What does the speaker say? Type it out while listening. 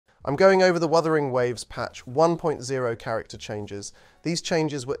I'm going over the Wuthering Waves patch 1.0 character changes. These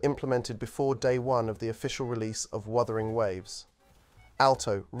changes were implemented before day 1 of the official release of Wuthering Waves.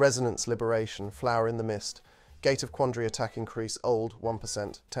 Alto, Resonance Liberation, Flower in the Mist. Gate of Quandary attack increase, old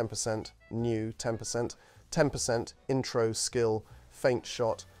 1%, 10%, new 10%, 10%, intro skill, faint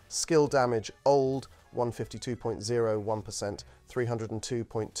shot, skill damage, old 152.01%,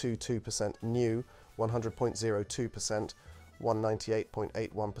 302.22%, new 100.02%,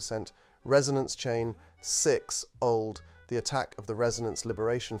 198.81%, Resonance Chain 6, old. The attack of the Resonance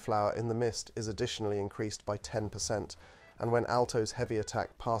Liberation Flower in the Mist is additionally increased by 10%, and when Alto's heavy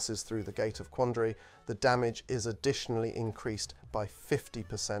attack passes through the Gate of Quandary, the damage is additionally increased by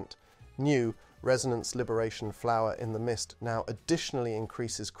 50%. New, Resonance Liberation Flower in the Mist now additionally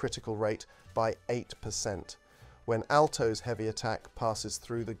increases critical rate by 8%. When Alto's heavy attack passes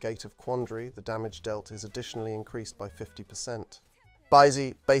through the Gate of Quandary, the damage dealt is additionally increased by 50%.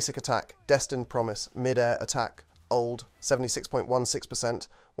 Baisi, Basic Attack, Destined Promise, Mid-Air Attack, old, 76.16%,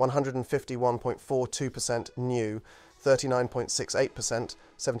 151.42%, new, 39.68%,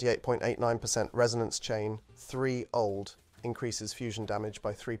 78.89%, Resonance Chain, 3, old, increases fusion damage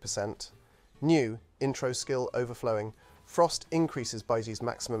by 3%. New, Intro Skill Overflowing, Frost increases Baisi's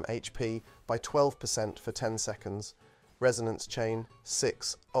maximum HP by 12% for 10 seconds. Resonance Chain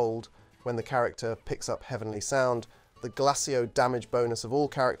 6, old. When the character picks up Heavenly Sound, the Glacio damage bonus of all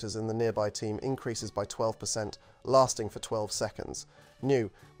characters in the nearby team increases by 12%, lasting for 12 seconds.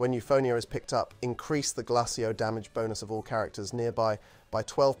 New, when Euphonia is picked up, increase the Glacio damage bonus of all characters nearby by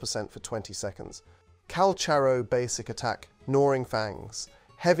 12% for 20 seconds. Calcharo Basic Attack, Gnawing Fangs.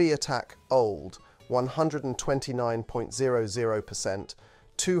 Heavy Attack, old. 129.00%,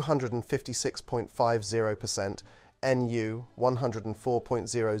 256.50%, NU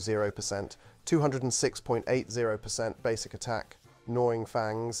 104.00%, 206.80% Basic Attack, Gnawing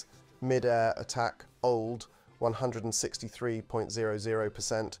Fangs, Mid-Air Attack, old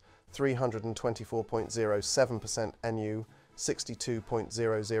 163.00%, 324.07% NU,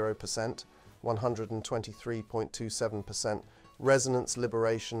 62.00%, 123.27%, Resonance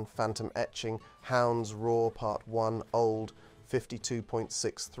Liberation, Phantom Etching, Hound's Roar Part 1, old,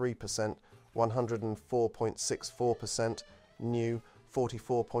 52.63%, 104.64%, new,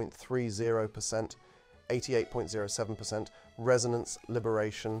 44.30%, 88.07%, Resonance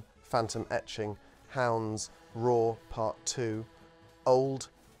Liberation, Phantom Etching, Hound's Roar Part 2, old,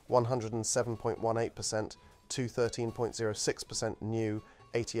 107.18%, 213.06%, new,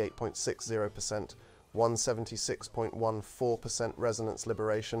 88.60%, 176.14% Resonance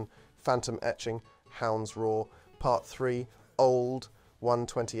Liberation, Phantom Etching, Hound's Roar, Part 3, old,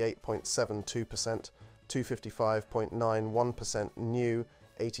 128.72%, 255.91%, new,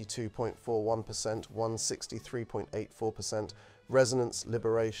 82.41%, 163.84%, Resonance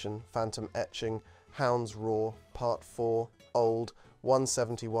Liberation, Phantom Etching, Hound's Roar, Part 4, old,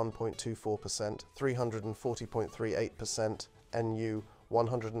 171.24%, 340.38%, NU,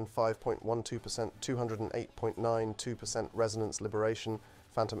 105.12%, 208.92% Resonance Liberation,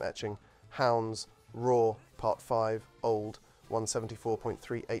 Phantom Etching, Hounds, Roar, Part 5, old,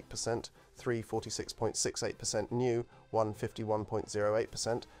 174.38%, 346.68% new,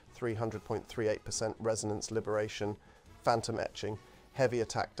 151.08%, 300.38% Resonance Liberation, Phantom Etching, Heavy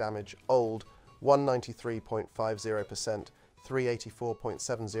Attack Damage, old, 193.50%,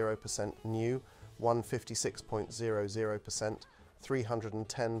 384.70% new, 156.00%,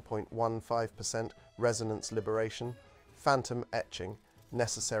 310.15% Resonance Liberation, Phantom Etching,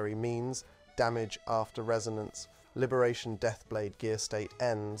 Necessary Means, Damage After Resonance, Liberation Deathblade Gear State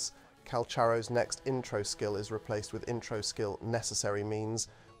ends. Calcharo's next intro skill is replaced with intro skill Necessary Means,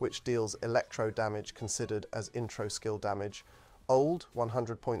 which deals electro damage considered as intro skill damage. Old,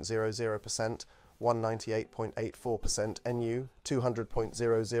 100.00%, 198.84% NU,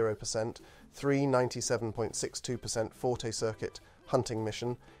 200.00%, 397.62% Forte Circuit, Hunting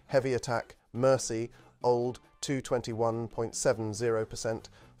Mission, Heavy Attack, Mercy, old, 221.70%,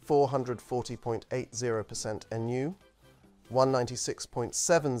 440.80% NU,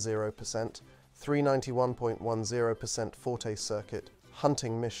 196.70%, 391.10% Forte Circuit,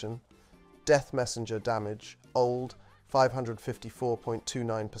 Hunting Mission, Death Messenger Damage, old,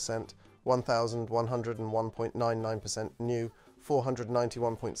 554.29%, 1101.99% new,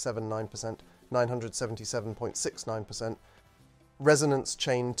 491.79%, 977.69%. Resonance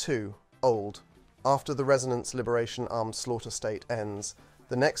Chain 2, old. After the Resonance Liberation Armed Slaughter state ends,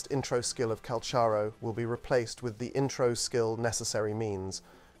 the next intro skill of Calcharo will be replaced with the intro skill Necessary Means,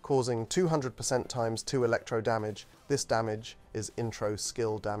 causing 200% times 2 electro damage. This damage is intro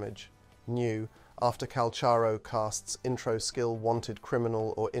skill damage. New, After Calcharo casts intro skill wanted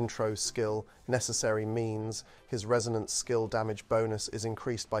criminal or intro skill necessary means, his resonance skill damage bonus is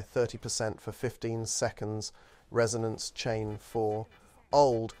increased by 30% for 15 seconds. Resonance chain 4.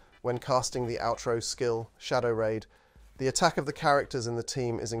 Old, when casting the outro skill Shadow Raid, the attack of the characters in the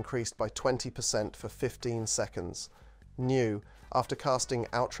team is increased by 20% for 15 seconds. New, after casting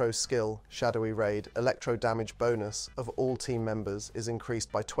outro skill Shadowy Raid, electro damage bonus of all team members is increased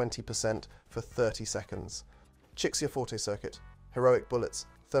by 20% for 30 seconds. Chixia Forte Circuit. Heroic bullets.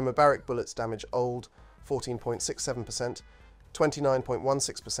 Thermobaric bullets damage old 14.67%,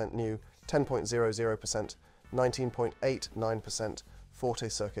 29.16% new, 10.00%, 19.89%. Forte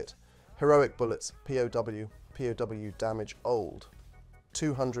Circuit. Heroic bullets POW damage old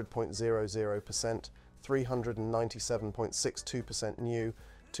 200.00%, 397.62% new,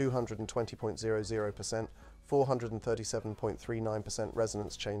 220.00%, 437.39%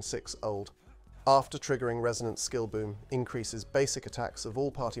 resonance chain 6 old. After triggering resonance skill boom, increases basic attacks of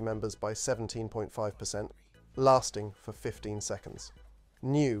all party members by 17.5%, lasting for 15 seconds.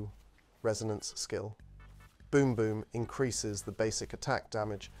 New resonance skill. Boom Boom increases the basic attack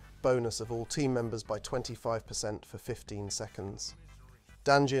damage bonus of all team members by 25% for 15 seconds.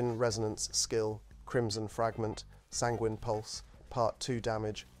 Danjin resonance skill Crimson Fragment, Sanguine Pulse, Part 2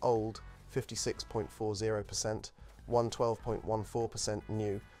 damage, old, 56.40%, 112.14%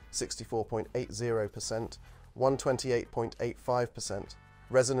 new, 64.80%, 128.85%.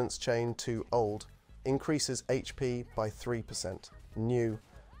 Resonance Chain 2 old, increases HP by 3%. New,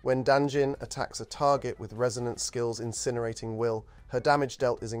 when Danjin attacks a target with resonance skills Incinerating Will, her damage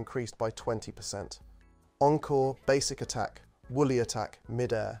dealt is increased by 20%. Encore Basic Attack, Woolly Attack,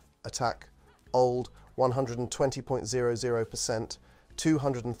 Midair, Attack, old, 120.00%,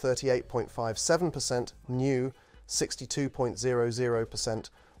 238.57%, new, 62.00%,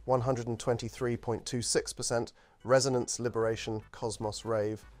 123.26%, Resonance Liberation, Cosmos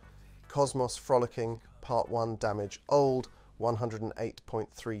Rave, Cosmos Frolicking, Part 1 damage, old,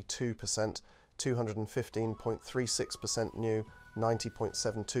 108.32%, 215.36% new,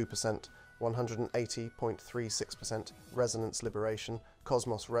 90.72%, 180.36%, Resonance Liberation,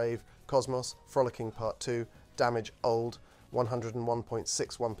 Cosmos Rave, Cosmos, Frolicking Part 2, damage old,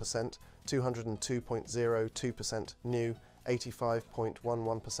 101.61%, 202.02%, new,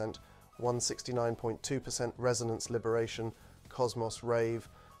 85.11%, 169.2%, Resonance Liberation, Cosmos Rave,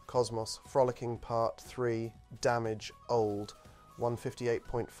 Cosmos, Frolicking Part 3, damage old,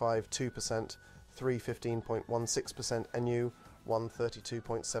 158.52%, 315.16%, new,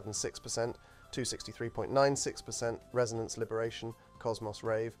 132.76%, 263.96%, Resonance Liberation, Cosmos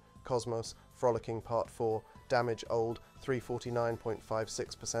Rave, Cosmos, Frolicking Part 4, damage old,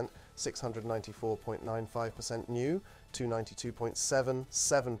 349.56%, 694.95% new,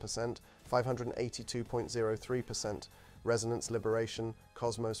 292.77%, 582.03%, Resonance Liberation,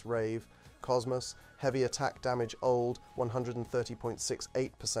 Cosmos Rave, Cosmos, Heavy Attack Damage old,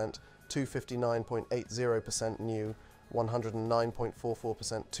 130.68%, 259.80% new,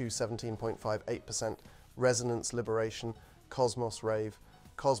 109.44%, 217.58%, Resonance Liberation, Cosmos Rave,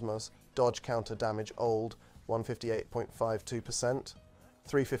 Cosmos, Dodge Counter Damage old, 158.52%,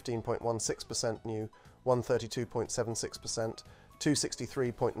 315.16% new, 132.76%,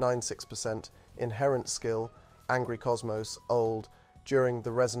 263.96%, Inherent Skill, Angry Cosmos old, during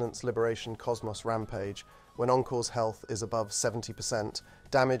the Resonance Liberation Cosmos Rampage, when Encore's health is above 70%,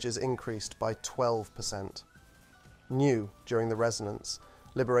 damage is increased by 12%. New, during the Resonance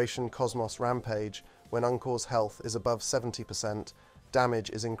Liberation Cosmos Rampage, when Encore's health is above 70%, damage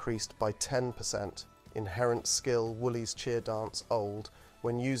is increased by 10%. Inherent Skill Woolly's Cheer Dance old,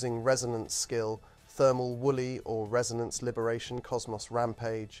 when using Resonance Skill Thermal Woolly or Resonance Liberation Cosmos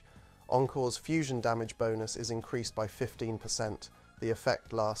Rampage, Encore's fusion damage bonus is increased by 15%. The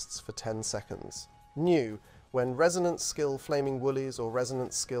effect lasts for 10 seconds. New, when Resonance Skill Flaming Woolies or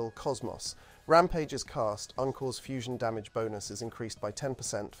Resonance Skill Cosmos Rampage is cast, Encore's fusion damage bonus is increased by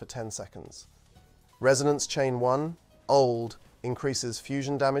 10% for 10 seconds. Resonance Chain 1, old, increases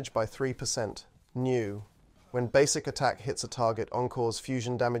fusion damage by 3%. New, when basic attack hits a target, Encore's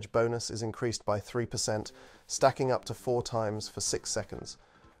fusion damage bonus is increased by 3%, stacking up to 4 times for 6 seconds.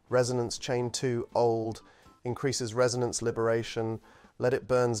 Resonance Chain 2, old, increases Resonance Liberation, Let It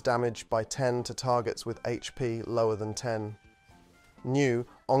Burn's damage by 10 to targets with HP lower than 10. New,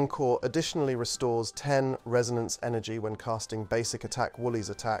 Encore additionally restores 10 Resonance Energy when casting Basic Attack Woolly's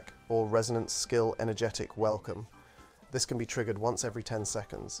Attack or Resonance Skill Energetic Welcome. This can be triggered once every 10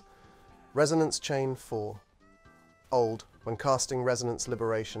 seconds. Resonance Chain 4. Old, when casting Resonance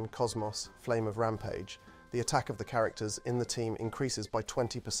Liberation Cosmos Flame of Rampage, the attack of the characters in the team increases by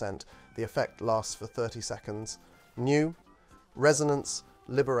 20%. The effect lasts for 30 seconds. New, Resonance,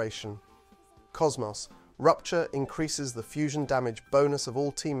 Liberation. Cosmos. Rupture increases the fusion damage bonus of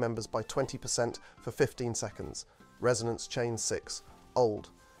all team members by 20% for 15 seconds. Resonance Chain 6. Old.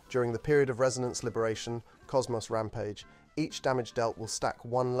 During the period of Resonance Liberation, Cosmos Rampage, each damage dealt will stack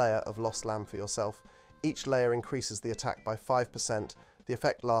one layer of Lost Lamb for yourself. Each layer increases the attack by 5%. The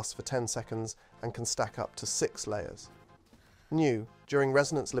effect lasts for 10 seconds and can stack up to 6 layers. New. During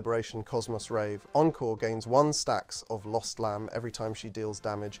Resonance Liberation Cosmos Rave, Encore gains 1 stacks of Lost Lamb every time she deals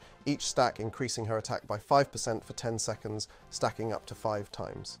damage, each stack increasing her attack by 5% for 10 seconds, stacking up to 5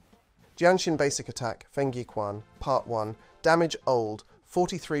 times. Jianshin Basic Attack, Fengyi Quan, Part 1, Damage Old,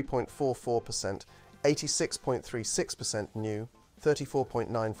 43.44%, 86.36% New,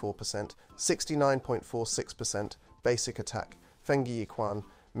 34.94%, 69.46% Basic Attack, Fengyi Quan,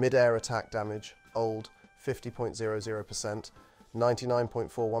 Mid-Air Attack Damage, Old, 50.00%,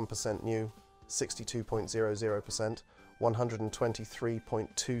 99.41% New, 62.00%,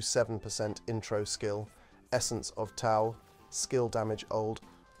 123.27% Intro Skill, Essence of Tao, Skill Damage Old,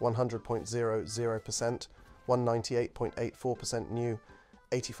 100.00%, 198.84% New,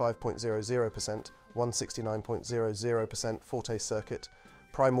 85.00%, 169.00% Forte Circuit,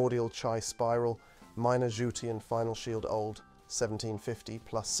 Primordial Chai Spiral, Minor Zhutian Final Shield Old, 1750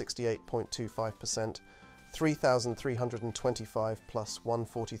 plus 68.25%, 3,325 plus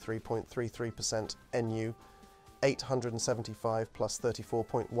 143.33% NU, 875 plus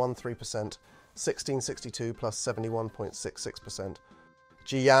 34.13%, 1662 plus 71.66%.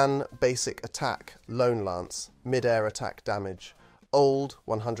 Jian Basic Attack, Lone Lance, Mid-Air Attack Damage, Old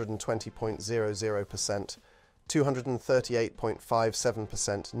 120.00%,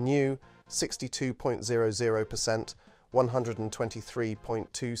 238.57% New, 62.00%,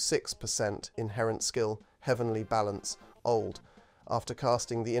 123.26% Inherent Skill, Heavenly Balance, Old. After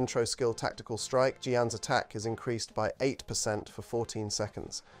casting the Intro Skill Tactical Strike, Jian's attack is increased by 8% for 14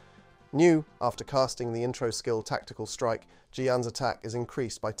 seconds. New, after casting the Intro Skill Tactical Strike, Jian's attack is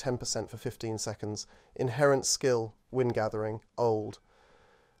increased by 10% for 15 seconds. Inherent Skill, Wind Gathering, Old.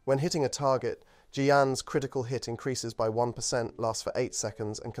 When hitting a target, Jian's critical hit increases by 1%, lasts for 8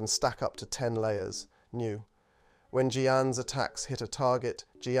 seconds, and can stack up to 10 layers. New. When Jian's attacks hit a target,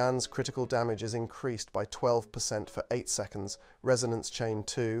 Jian's critical damage is increased by 12% for 8 seconds. Resonance Chain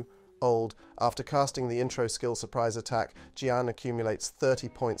 2, Old. After casting the Intro Skill Surprise Attack, Jian accumulates 30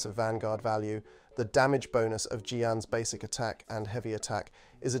 points of Vanguard value. The damage bonus of Jian's Basic Attack and Heavy Attack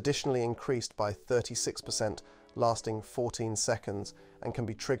is additionally increased by 36%, lasting 14 seconds, and can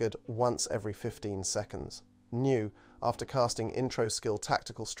be triggered once every 15 seconds. New. After casting Intro Skill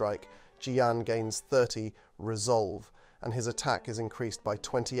Tactical Strike, Jian gains 30 Resolve, and his attack is increased by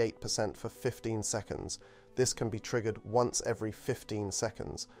 28% for 15 seconds. This can be triggered once every 15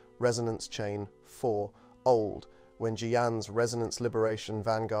 seconds. Resonance Chain 4, Old. When Jian's Resonance Liberation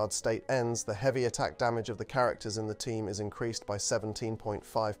Vanguard state ends, the heavy attack damage of the characters in the team is increased by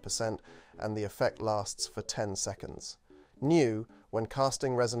 17.5%, and the effect lasts for 10 seconds. New. When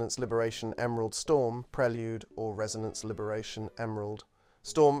casting Resonance Liberation Emerald Storm, Prelude, or Resonance Liberation Emerald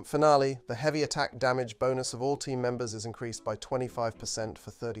Storm Finale, the heavy attack damage bonus of all team members is increased by 25%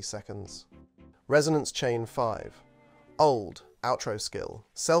 for 30 seconds. Resonance Chain 5, Old. Outro Skill.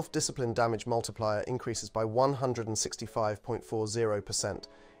 Self-Discipline damage multiplier increases by 165.40%.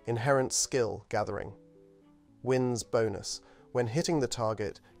 Inherent Skill Gathering. Wins Bonus. When hitting the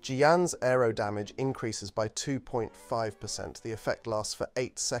target, Jian's aero damage increases by 2.5%. The effect lasts for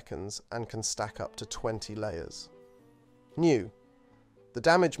 8 seconds and can stack up to 20 layers. New. The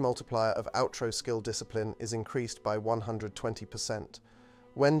damage multiplier of Outro Skill Discipline is increased by 120%.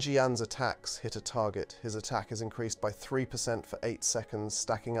 When Jian's attacks hit a target, his attack is increased by 3% for 8 seconds,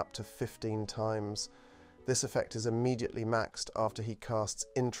 stacking up to 15 times. This effect is immediately maxed after he casts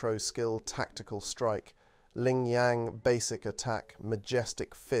Intro Skill Tactical Strike, Ling Yang Basic Attack,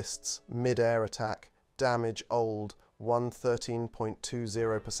 Majestic Fists, Mid-Air Attack, Damage Old,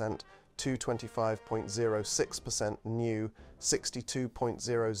 113.20%, 225.06% New,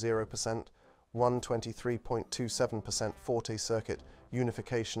 62.00%, 123.27% Forte Circuit,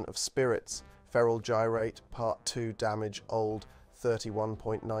 Unification of Spirits, Feral Gyrate, Part 2 Damage Old,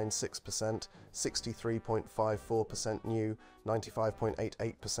 31.96%, 63.54% New,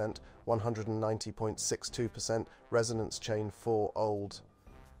 95.88%, 190.62%, Resonance Chain 4 Old.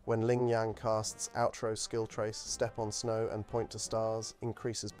 When Ling Yang casts Outro Skill Trace, Step on Snow and Point to Stars,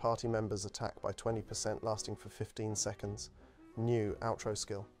 increases party members' attack by 20%, lasting for 15 seconds. New Outro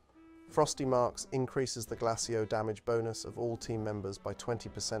Skill. Frosty Marks increases the Glacio damage bonus of all team members by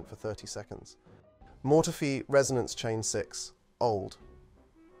 20% for 30 seconds. Mortophy Resonance Chain 6, old.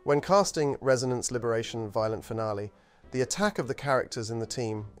 When casting Resonance Liberation Violent Finale, the attack of the characters in the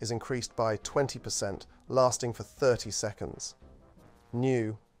team is increased by 20%, lasting for 30 seconds.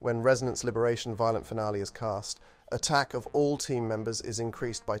 New, when Resonance Liberation Violent Finale is cast, attack of all team members is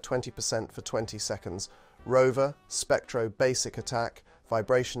increased by 20% for 20 seconds. Rover, Spectro Basic Attack,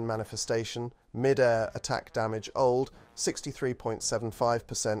 Vibration Manifestation, Mid-Air Attack Damage Old,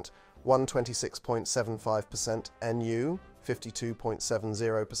 63.75%, 126.75%, NU,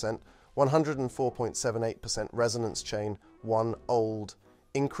 52.70%, 104.78% Resonance Chain 1 Old,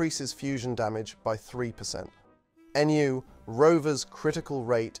 increases fusion damage by 3%. NU, Rover's critical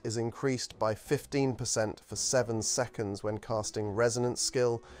rate is increased by 15% for 7 seconds when casting Resonance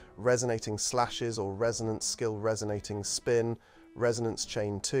Skill, Resonating Slashes or Resonance Skill Resonating Spin, Resonance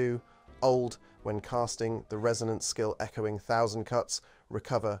Chain 2, Old, when casting the Resonance Skill Echoing Thousand Cuts,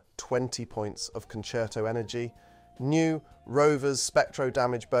 recover 20 points of Concerto energy. New, Rover's Spectro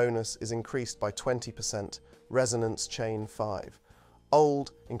Damage bonus is increased by 20%, Resonance Chain 5.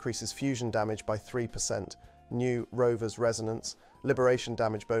 Old increases fusion damage by 3%. New, Rover's Resonance Liberation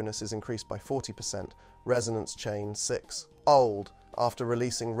damage bonus is increased by 40%, Resonance Chain 6. Old, after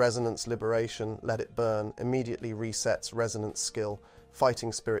releasing Resonance Liberation, Let It Burn immediately resets Resonance Skill,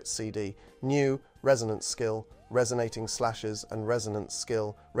 Fighting Spirit CD. New, Resonance Skill, Resonating Slashes and Resonance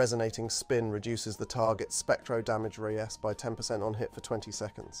Skill, Resonating Spin reduces the target's Spectro damage res by 10% on hit for 20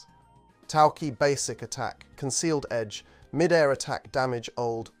 seconds. Tauki Basic Attack, Concealed Edge, Mid-Air Attack Damage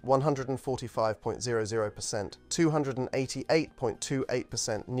Old, 145.00%,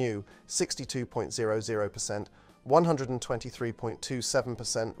 288.28% New, 62.00%,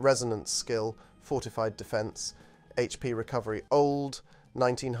 123.27% Resonance Skill, Fortified Defense, HP Recovery Old,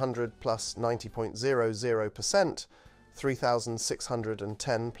 1900 plus 90.00%,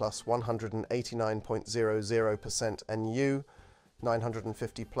 3610 plus 189.00% NU,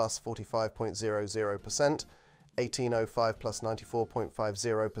 950 plus 45.00%, 1805 plus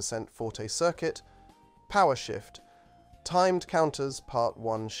 94.50% Forte Circuit. Power Shift, Timed Counters Part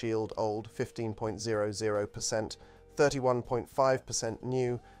 1 Shield Old, 15.00%, 31.5%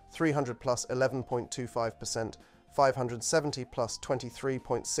 New, 300 plus 11.25%, 570 plus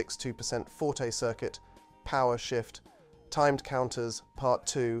 23.62% Forte Circuit. Power Shift, Timed Counters Part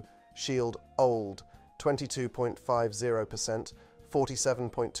 2 Shield Old, 22.50%,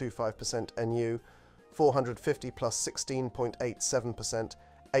 47.25% NU, 450 plus 16.87%,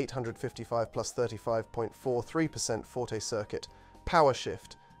 855 plus 35.43% Forte Circuit. Power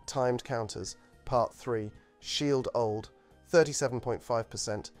Shift, Timed Counters Part 3 Shield Old,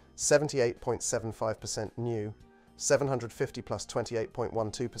 37.5%, 78.75% New, 750 plus 28.12%,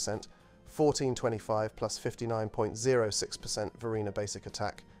 1425 plus 59.06% Verena Basic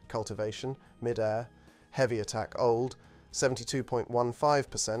Attack, Cultivation, Mid-Air, Heavy Attack Old,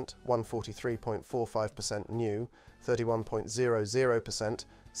 72.15%, 143.45% New, 31.00%,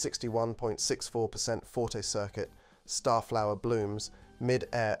 61.64% Forte Circuit. Starflower Blooms,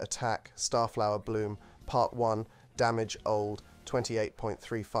 Mid-Air Attack, Starflower Bloom, Part 1, Damage Old,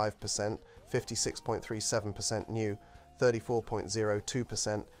 28.35%, 56.37% New,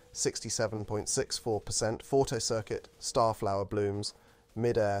 34.02%, 67.64% Forte Circuit. Starflower Blooms,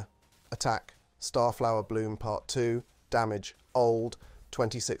 Mid-Air Attack, Starflower Bloom Part 2, Damage Old,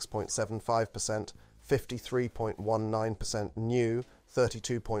 26.75%, 53.19% New,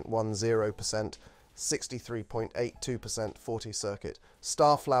 32.10%, 63.82% Forte Circuit.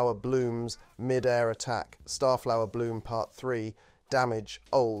 Starflower Blooms, Mid-Air Attack, Starflower Bloom Part 3, Damage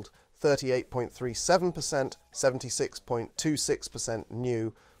Old, 38.37%, 76.26%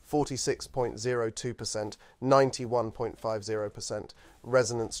 New, 46.02%, 91.50%,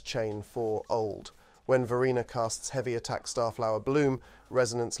 Resonance Chain 4 Old. When Verena casts Heavy Attack Starflower Bloom,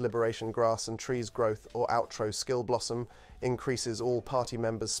 Resonance Liberation Grass and Trees Growth or Outro Skill Blossom increases all party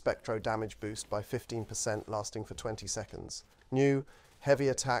members' Spectro damage boost by 15%, lasting for 20 seconds. New, Heavy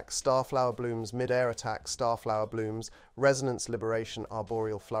Attack Starflower Blooms, Mid-Air Attack Starflower Blooms, Resonance Liberation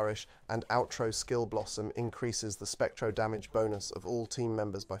Arboreal Flourish and Outro Skill Blossom increases the Spectro damage bonus of all team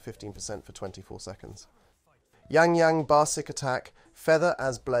members by 15% for 24 seconds. Yang Yang Basic Attack, Feather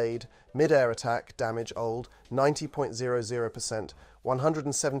as Blade, Mid-Air Attack, Damage Old, 90.00%,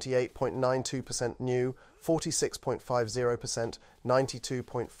 178.92% New, 46.50%,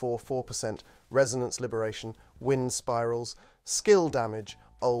 92.44%, Resonance Liberation, Wind Spirals, Skill Damage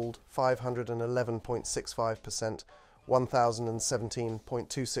Old, 511.65%,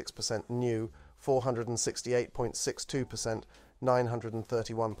 1017.26% New, 468.62%,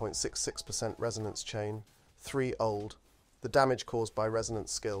 931.66% Resonance Chain. 3 Old, the damage caused by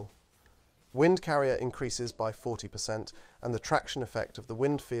Resonance Skill. Wind carrier increases by 40%, and the traction effect of the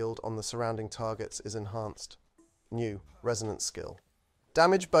wind field on the surrounding targets is enhanced. New resonance skill.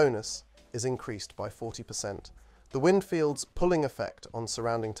 Damage bonus is increased by 40%. The wind field's pulling effect on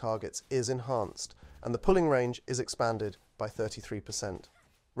surrounding targets is enhanced, and the pulling range is expanded by 33%.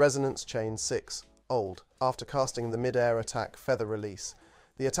 Resonance chain 6, old. After casting the mid-air attack feather release,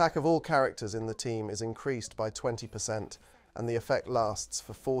 the attack of all characters in the team is increased by 20%, and the effect lasts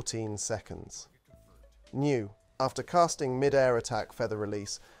for 14 seconds. New. After casting mid-air attack feather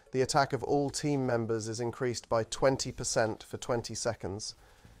release, the attack of all team members is increased by 20% for 20 seconds.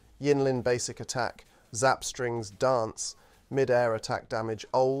 Yinlin basic attack, Zap Strings Dance, mid-air attack damage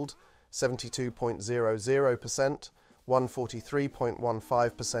old, 72.00%,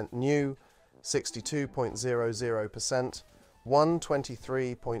 143.15% new, 62.00%,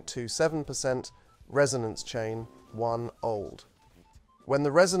 123.27%, resonance chain 1 old. When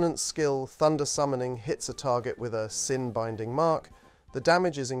the resonance skill Thunder Summoning hits a target with a Sin Binding mark, the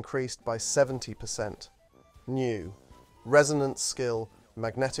damage is increased by 70%. New. Resonance skill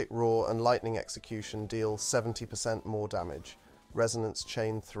Magnetic Roar and Lightning Execution deal 70% more damage. Resonance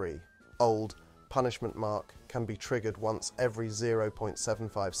chain 3. Old. Punishment mark can be triggered once every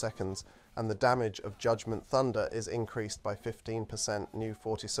 0.75 seconds, and the damage of Judgment Thunder is increased by 15%. New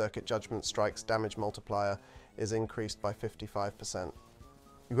 40 Circuit Judgment Strikes damage multiplier is increased by 55%.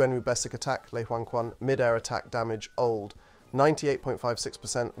 Yuanwu Basic Attack, Lei Huanquan, mid-air attack damage old,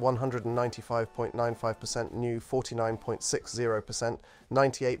 98.56%, 195.95% new, 49.60%,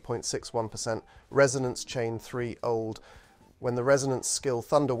 98.61%, resonance chain 3 old. When the resonance skill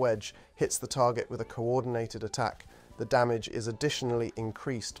Thunder Wedge hits the target with a coordinated attack, the damage is additionally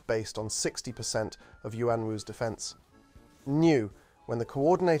increased based on 60% of Yuanwu's defense. New. When the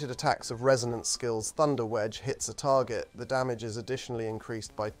coordinated attacks of resonance skills Thunder Wedge hits a target, the damage is additionally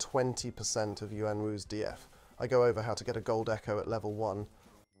increased by 20% of Yuanwu's DF. I go over how to get a Gold Echo at level 1.